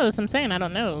you. I know. That's what I'm saying. I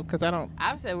don't know because I don't.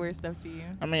 I've said weird stuff to you.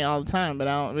 I mean, all the time, but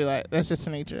I don't be like, that's just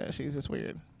Tanitra. She's just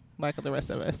weird, like the rest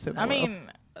of us. in the I world. mean,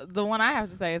 the one I have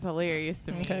to say is hilarious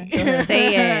to me. Okay, go ahead.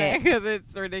 Say it. Because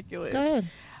it's ridiculous. Go ahead.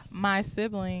 My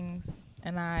siblings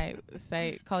and I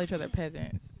call each other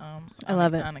peasants. I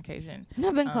love it. On occasion.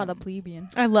 I've been called a plebeian.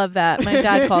 I love that. My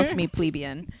dad calls me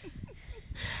plebeian.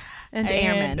 And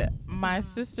airman. My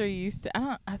sister used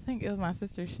to. I think it was my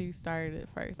sister. She started it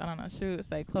first. I don't know. She would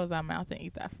say, "Close thy mouth and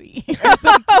eat thy feet."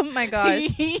 Oh my gosh.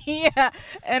 Yeah,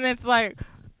 and it's like,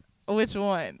 which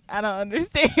one? I don't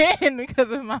understand because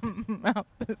of my mouth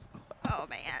is. Oh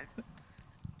man.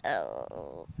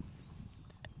 Oh.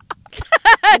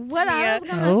 What I was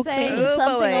gonna Okay. say Oh,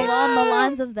 something boy. along the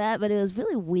lines of that, but it was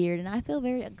really weird, and I feel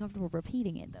very uncomfortable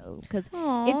repeating it though, because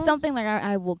it's something like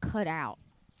I will cut out.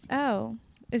 Oh.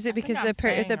 Is I it because think I'm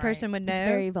saying the right. person would know? It's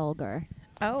very vulgar.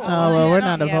 Oh. Oh, well, we're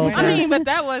not a yeah, we're vulgar. I mean, but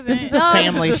that wasn't. This is a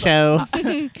family show.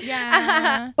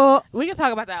 Yeah. Oh, We can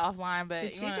talk about that offline, but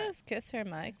Did you she wanna- just kiss her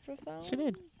microphone? She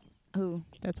did. who?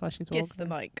 That's why she's Kiss vulgar.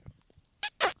 the mic.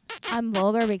 I'm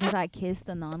vulgar because I kissed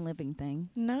a non-living thing.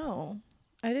 No.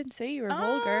 I didn't say you were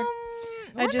vulgar.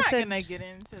 We're just not said- gonna get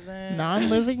into that.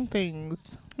 Non-living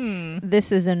things.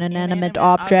 This is an Inanimate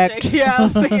Yeah, I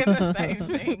was thinking the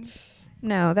same thing.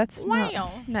 No, that's not.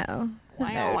 Wow. No. Wow,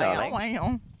 No, wow, darling.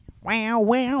 wow. Wow,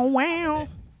 wow, wow.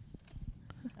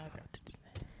 Okay.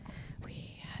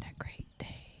 We had a great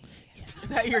day. Is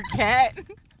that your cat?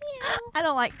 I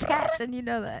don't like cats, and you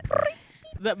know that.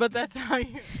 But that's how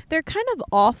you. They're kind of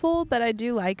awful, but I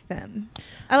do like them.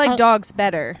 I like Uh, dogs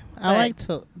better. I but-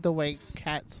 like the way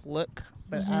cats look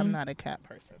but I'm not a cat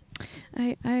person.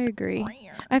 I agree.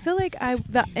 I feel like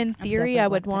in theory I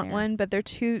would want one, but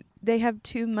they have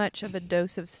too much of a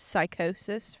dose of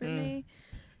psychosis for me,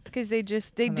 because they do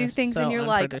things so and you're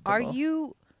like, are unpredictable.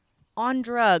 you on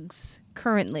drugs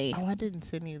currently? Oh, I didn't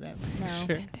send you that No.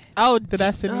 picture. Oh, Did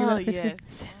I send you that picture?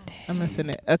 Yes. I'm gonna send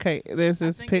it. Okay, there's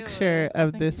this think it picture was. I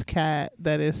of think this cat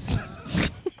that is.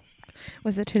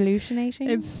 Was it hallucinating?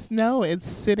 It's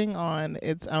sitting on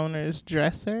its owner's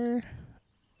dresser,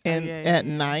 and at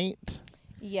night,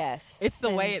 Yes. It's the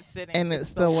way it's sitting. and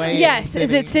it's the way. Yes. it's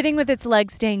Is it sitting with its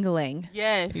legs dangling?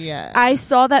 Yes. Yeah. I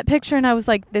saw that picture and I was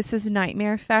like, this is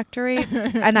Nightmare Factory,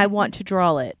 and I want to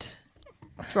draw it.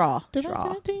 Did draw. I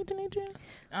send it to you, Tenitra?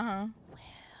 I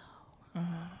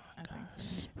think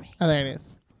so. Oh, there it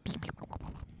is.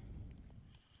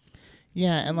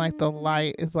 Yeah, and like the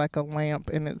light is like a lamp,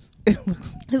 and it It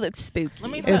looks spooky. Let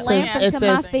me It tell says, lamp it into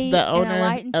my says feet the and a owner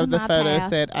light into of the my photo path.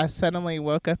 said, I suddenly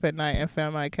woke up at night and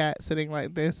found my cat sitting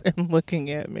like this and looking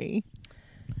at me.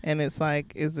 And it's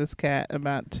like, is this cat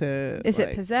about to... Is like,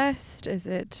 it possessed? Is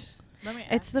it... Let me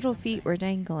Its ask little you something. feet were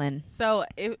dangling. So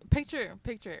picture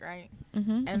it, right?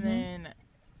 Mm-hmm, And then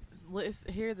let's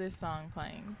hear this song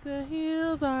playing. The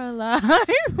hills are alive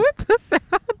with the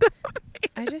sound.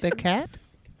 I just... The cat?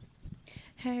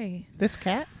 Hey. This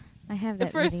cat? I have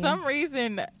that For video. some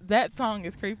reason, that song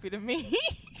is creepy to me.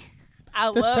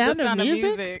 I The love sound the of sound of music?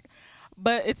 music.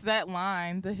 But it's that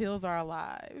line, the hills are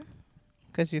alive.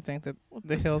 Because you think that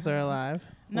the hills are alive?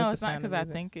 No, with it's the not sound because of I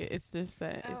music? think it. It's just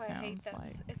that it sounds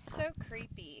like It's so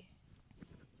creepy.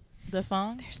 the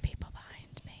song. There's people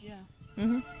behind me. Yeah.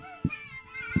 Mm-hmm.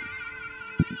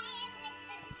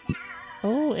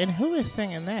 Oh, and who is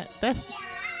singing that? That's...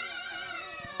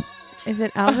 Is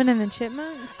it Alvin and the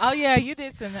Chipmunks? Oh yeah, you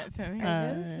did send that to me.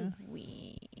 Are those yeah.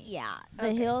 wee? Yeah,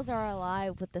 the hills are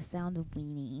alive with the sound of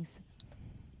weenies.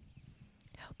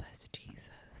 Help us, Jesus.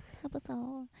 Help us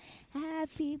all.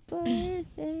 Happy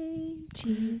birthday,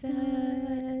 Jesus.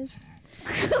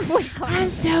 I'm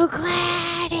so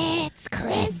glad it's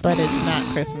Christmas. But it's not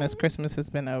Christmas. Christmas has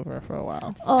been over for a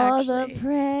while. All Actually, the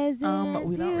presents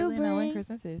We don't you really know when bring,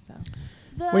 Christmas is, so.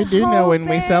 the We do know when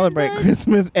we hope celebrate and the-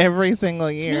 Christmas every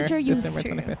single year. Tenitra, you- December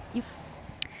True. 25th.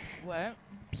 What?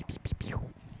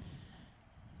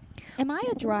 Am I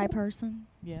a dry person?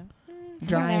 Yeah.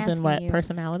 Dry as in asking what? you.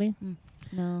 Personality?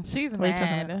 No. She's What are you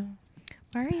talking mad.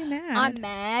 Why are you mad? I'm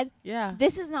mad. Yeah.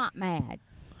 This is not mad.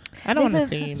 I don't This want is-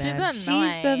 to see you, She's man. She's the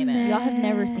annoying. man. Y'all have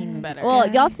never seen It's me. better. Well,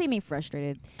 y'all have seen me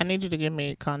frustrated. I need you to give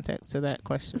me context to that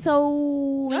question.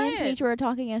 So me and ahead. Tenitra were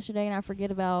talking yesterday, and I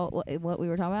forget about what we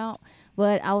were talking about.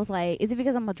 But I was like, "Is it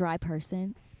because I'm a dry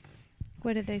person?"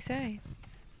 What did they say?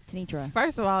 Tenitra.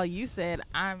 First of all, you said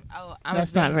I'm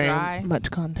That's being not very dry.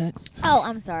 much context. Oh,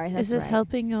 I'm sorry. That's Is this right.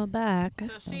 helping your back?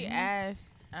 So she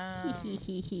asked. No,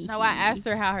 No, I asked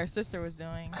her how her sister was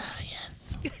doing.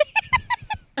 Yes.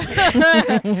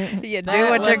 You That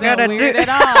wasn't weird at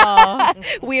all.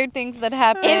 Weird things that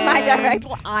happen in my direct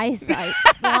eyesight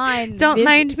line. Don't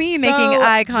mind me making So,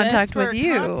 eye just contact for with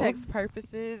you. context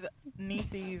purposes,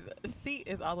 Nisi's seat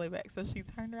is all the way back, so she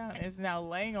turned around and is now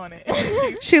laying on it.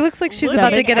 She looks like she's Looking about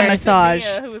to get a at massage.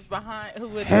 Tania, who was behind? Who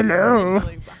was Hello.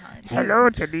 initially behind her.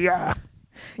 Tania.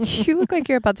 You look like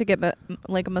you're about to get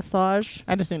like a massage.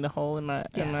 I just need a hole in my.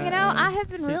 Yeah. In my You know, I have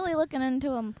been seat. really looking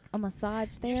into a massage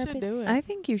You should therapist. do it. I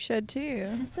think you should too.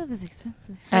 That stuff is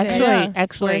expensive. Actually, Yeah, it's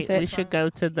actually, worth it. we should go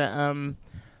to the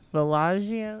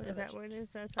Villaggio. Is that what it is?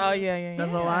 Oh yeah. The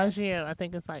Villaggio. I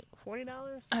think it's like $40.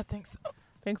 I think so. I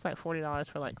think it's like $40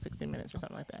 for like 60 minutes or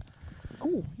something like that.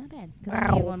 Ooh, not bad. Because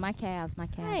I need one. My calves are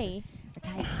tight.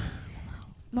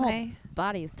 No, My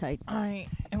body is tight. I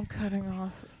am cutting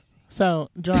off. So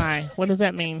dry. What does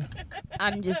that mean?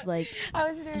 I'm just like I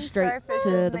was doing Straight starfish to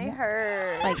and the- they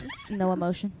hurt. like no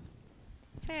emotion.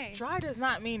 Hey, Dry does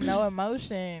not mean no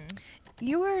emotion.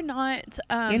 you are not.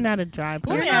 You're not a dry You're Let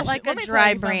me person. not ask you- like let a me tell dry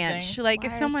you something. branch. Like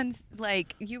if Why- someone's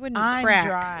like, you wouldn't I'm crack.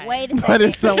 dry. Wait a second. What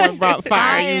if someone brought fire?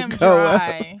 I You am go up.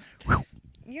 dry.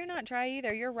 You're not dry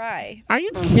either. You're rye. Are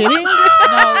you kidding?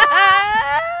 No,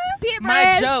 Pita my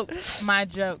bread. jokes. My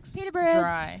jokes. Pita bread.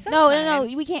 Dry. No.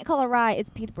 Sometimes. We can't call it rye. It's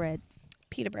pita bread.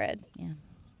 Pita bread.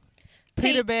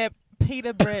 Pita bread.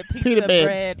 Pita bread. Pita Pizza bread.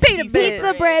 bread. Pita pizza bread.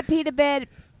 Pizza bread. Pita bread.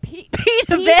 Pita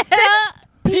Pizza. bread.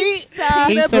 Pizza.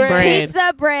 Pizza bread.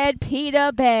 Pizza bread.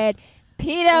 Pita bread.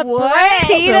 Pita What? bread. I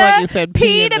feel like you said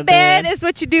pee in Pita the bed bed. is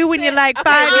what you do when you're like Okay,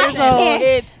 5 years listen. old.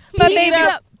 It's But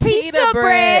pizza, Pizza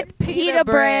bread. Pita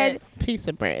bread. Piece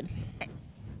of bread.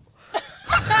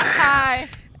 Hi.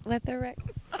 Let the rec.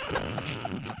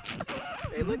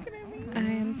 They looking at me. I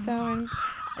am so.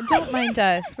 Don't mind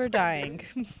us. We're dying.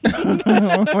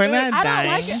 We're not I dying.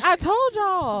 don't like it. I told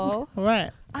y'all.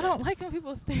 What? I don't like when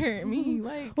people stare at me.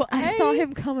 Like, Well, I hey. saw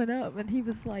him coming up, and he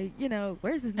was like,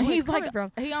 where's his And noise he's coming like,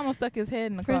 from? he almost stuck his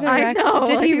head in the For car. the I record, know.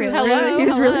 did he He really? was really- he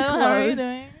was really How are you close.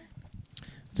 doing?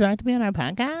 Would you like to be on our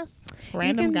podcast?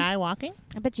 Random can- guy walking?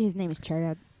 I bet you his name is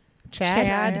Chad.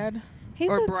 Chad? He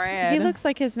Or looks, Brad. He looks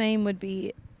like his name would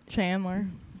be Chandler.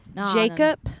 No,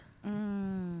 Jacob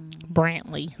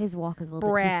Brantley. His walk is a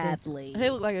little bit too stiff. Bradley. He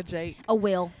looked like a Jake. A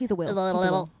Will. He's a Will. He's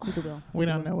a Will. We He's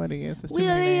a don't Will. know what he is. It's too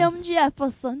many William names.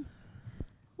 Jefferson.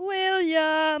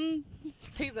 William.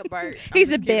 He's a Bert. I'm He's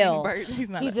just a kidding. Bill. Bert. He's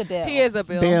not. He's a Bill. He is a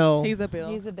Bill. Bill. He's a Bill.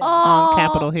 He's a Bill. On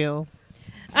Capitol Hill.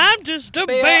 I'm just a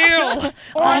Bill. Bill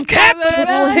on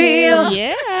Capitol Hill.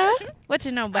 Yeah. What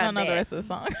you know I about don't know the that? rest of the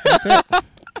song. That's it.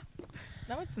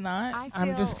 No, it's not.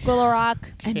 I'm just School of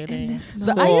Rock. kidding.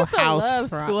 So I used to Schoolhouse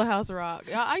love Rock. Schoolhouse Rock.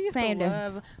 I used Same to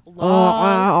difference.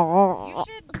 love. You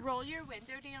should roll your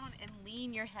window down and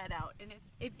lean your head out, and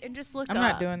and just look I'm up.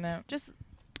 not doing that. Just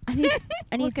I need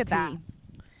Look to at that.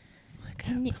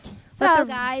 pee. So, the-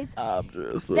 guys, I'm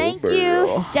just a thank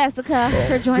Bill. you, Jessica,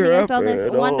 for joining us on this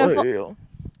Capitol wonderful. Hill.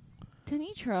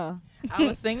 Tanitra. I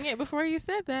was singing it before you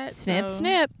said that. snip, so.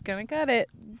 snip. Gonna cut it.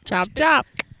 Chop, chop.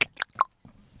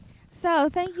 So,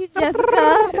 thank you,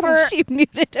 Jessica, for. She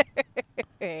muted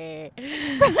her.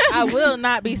 I will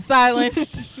not be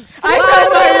silenced. I know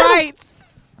my rights.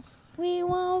 We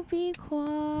won't be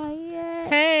quiet.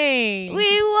 Hey.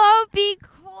 We won't be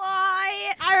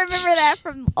quiet. I remember that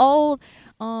from old.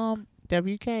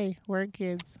 WK. Word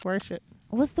kids. Worship.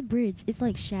 What's the bridge? It's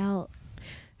like shout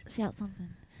something.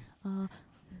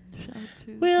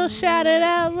 We'll shout it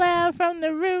out loud from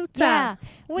the rooftop.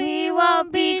 Yeah. We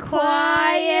won't be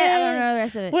quiet. I don't know the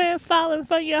rest of it. We're falling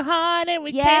for your heart and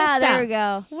we Yeah, can't there we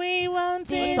stop. go. We won't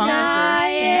What song is deny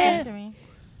this? Can you sing it. it to me?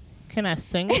 Can I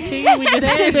sing it to you? We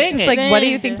just sing It's it. like, what do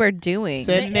you Sing. think we're doing?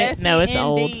 Sing it. No, it's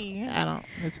old. SEND. I don't.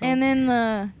 It's old. And then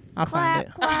the I'll find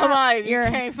it. I'm like, you Your-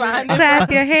 can't find it. Clap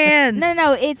your hands.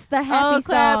 no, it's the happy Oh,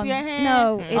 clap song. your hands.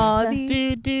 No, it's All the,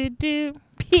 the- Do, do, do.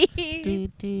 Do, do,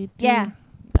 do. yeah.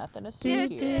 Nothing to Do, see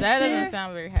do, here. That doesn't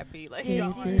sound very happy. Like, do,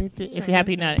 y'all do, do. If you're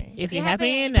happy, you know it. If you're happy,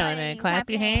 you know it. Then clap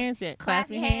your hands. Yeah,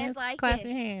 clap your hands. like Clap this.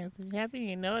 your hands. If you're happy,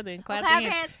 you know it. Then clap Clap your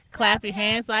hands. hands. Clap your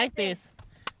hands like this.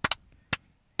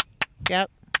 Yep.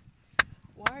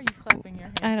 Why are you clapping your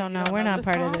hands? I don't know. You We're not the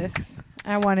part of song? this.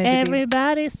 I wanted to be.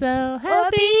 Everybody's so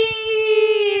happy.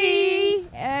 Happy.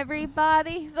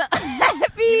 Everybody's so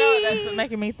happy. You know what that's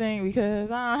making me think because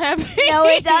I'm happy. No,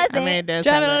 it doesn't. I mean, it does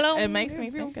have that. It makes me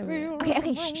think of it.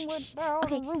 Okay, shh.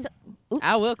 Okay, so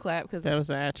I will clap because That was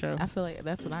the outro. I feel like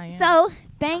that's what I am. So,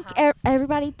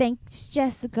 everybody. Thanks,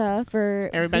 Jessica, for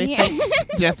Everybody, being thanks,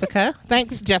 Jessica.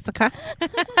 Thanks, Jessica.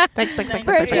 Thanks, for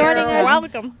Jessica. joining us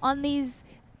Welcome. on these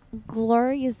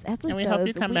glorious episodes. And we hope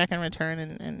you come back and return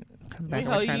and come back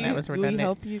and return. That was we redundant.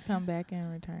 hope you come back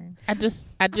and return. I just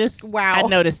Wow. I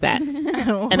noticed that.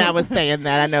 And I was saying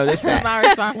that. I noticed that. My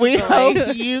responsibility. We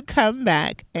hope you come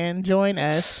back and join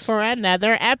us for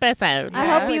another episode. I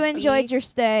hope you enjoyed your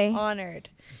stay. Honored.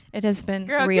 It has been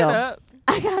Girl, real. get up.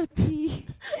 I gotta pee.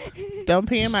 Don't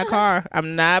pee in my car.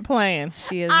 I'm not playing.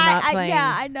 She is not playing.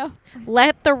 Yeah, I know.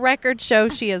 Let the record show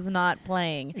she is not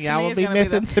playing. Y'all will It's be gonna be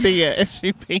missing Tadia if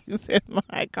she pees in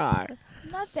my car.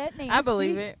 Not that nasty. I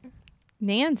believe it.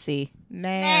 Nancy.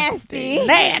 Nasty.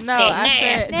 Nasty. No, I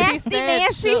said Nasty, she said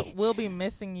Nancy. we'll be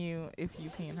missing you if you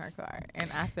pee in her car, and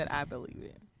I said I believe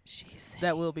it. She said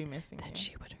That will be missing that you.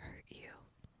 she would hurt you.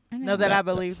 No, that I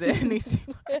believe that.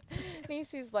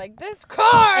 Nisi's like, this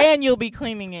car! And you'll be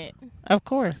cleaning it. Of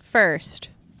course. First.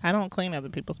 I don't clean other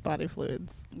people's body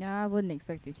fluids. No, I wouldn't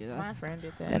expect you to. My friend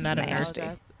did that. That's not a nasty.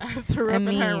 I threw I up in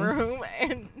her mean- room,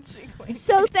 and she cleaned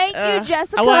So thank you,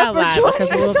 Jessica, I wanna for lie joining because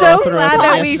a us. little So girl threw glad up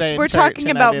that yesterday in we're church, talking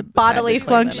and I about did bodily clean that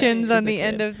functions as on a the kid.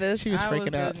 end of this. She was I was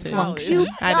freaking out in too. college. You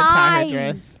I had to tie her guys.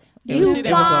 dress. It You was- it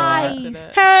was a lot. guys.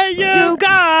 Hey, you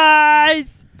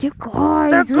guys! You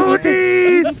guys, we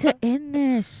need to end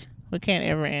this. We can't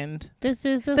ever end. This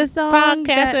is the, The song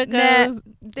podcast that goes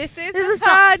This is This the is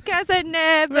podcast that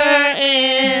never never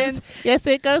ends. ends. Yes,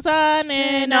 it goes on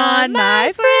and on, on,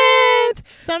 my my friends.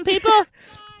 Some people.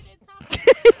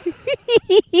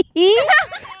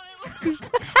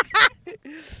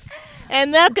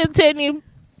 And they'll continue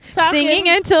talking. Singing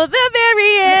until the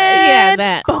very Yeah, end.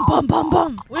 that. Bum, bum, bum,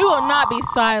 bum. We will not be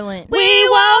silent. We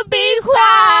won't be quiet.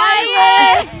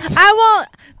 I won't.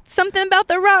 Something about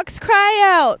the rocks cry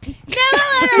out. Never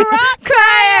let a rock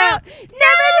cry out.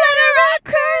 Never let a rock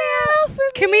cry out.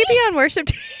 Can we be on worship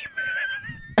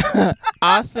team?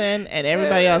 Austin and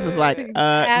everybody else is like, no.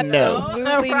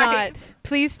 Absolutely Right. not.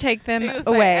 Please take them He would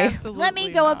say, away. "Absolutely Let me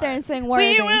go up there not." and sing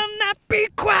worthy. We will not be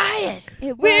quiet.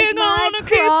 It We're was my gonna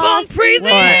keep on cross.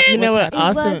 praising. Or, you know what? It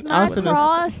was Austin my is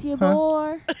cross you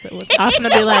bore. Austin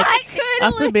would be like, I couldn't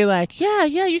Austin would be like, yeah,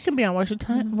 you can be on worship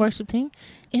team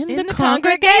in the the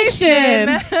congregation.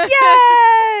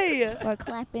 Yay! We're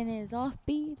clapping is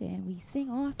offbeat and we sing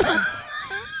off.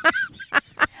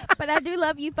 But I do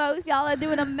love you folks. Y'all are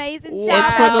doing an amazing job.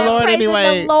 It's for the Lord Praising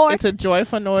anyway. The Lord. It's a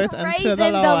joyful noise unto Praising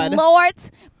the Lord. the Lord.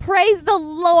 Praise the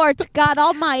Lord, God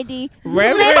Almighty.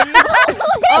 Reverend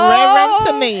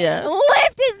Tania.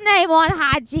 Lift his name on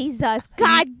high, Jesus.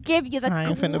 God give you the I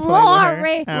ain't finna play with her.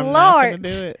 glory. I'm not finna Lord.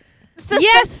 do it. Sister,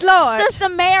 Yes, Lord. Sister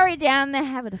Mary down there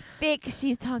having a fix.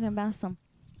 She's talking about some.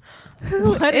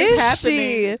 What is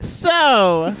happening?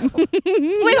 So, We're going to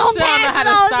Show 'em pass how it to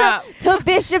on stop. to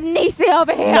Bishop Nisi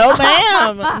over here. no,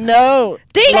 ma'am. No.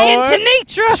 Deacon Lord,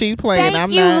 Tenitra. she's playing. Thank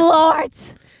I'm you, not. Lord.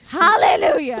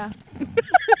 Hallelujah.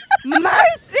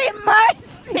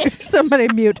 Mercy. Somebody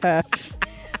mute her.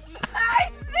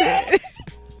 Mercy.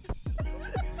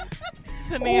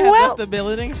 Tania has Well- left the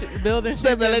building. She's The building?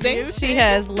 in She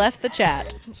has left the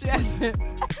chat. She has been.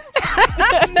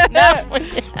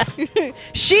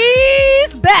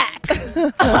 She's back.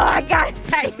 Oh, I gotta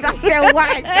say something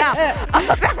right now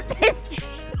about this.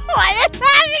 What is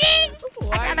happening?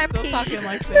 Why are you gotta still pee. talking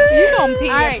like that? You gonna pee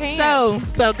All your right,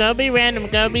 pants. so go be random,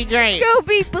 go be great. Go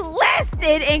be blessed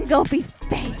and go be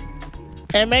faith.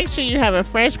 And make sure you have a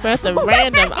fresh breath of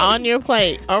random on your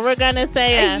plate. Or we're going to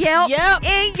say, Yep. Yep.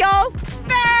 In your face.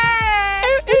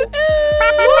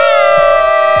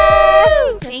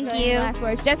 Thank Thank you. Last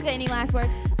words. Jessica, any last words?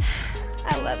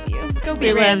 I love you. Go we be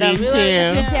love random. you We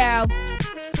love you too. too. Ciao.